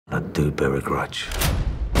do bear a grudge.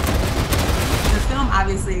 The film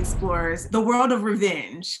obviously explores the world of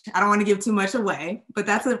revenge. I don't want to give too much away, but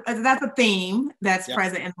that's a theme that's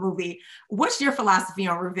present in the movie. What's your philosophy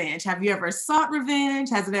on revenge? Have you ever sought revenge?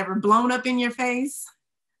 Has it ever blown up in your face?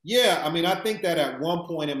 Yeah, I mean, I think that at one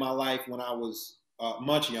point in my life when I was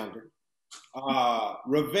much younger,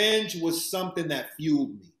 revenge was something that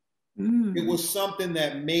fueled me. It was something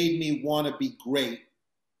that made me want to be great,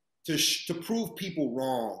 to prove people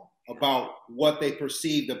wrong about what they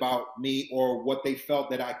perceived about me or what they felt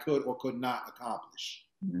that I could or could not accomplish.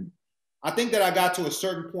 I think that I got to a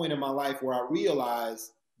certain point in my life where I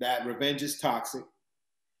realized that revenge is toxic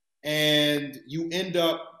and you end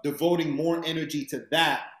up devoting more energy to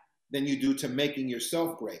that than you do to making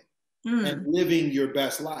yourself great and living your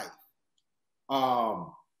best life.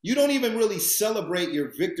 You don't even really celebrate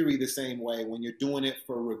your victory the same way when you're doing it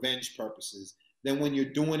for revenge purposes than when you're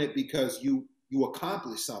doing it because you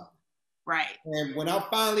accomplished something. Right. And when I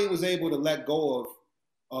finally was able to let go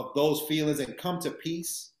of those feelings and come to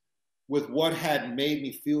peace with what had made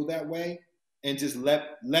me feel that way and just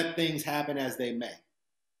let things happen as they may.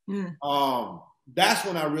 That's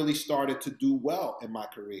when I really started to do well in my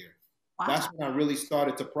career. Wow. That's when I really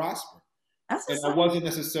started to prosper. And I wasn't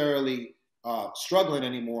necessarily struggling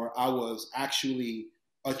anymore. I was actually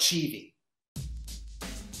achieving.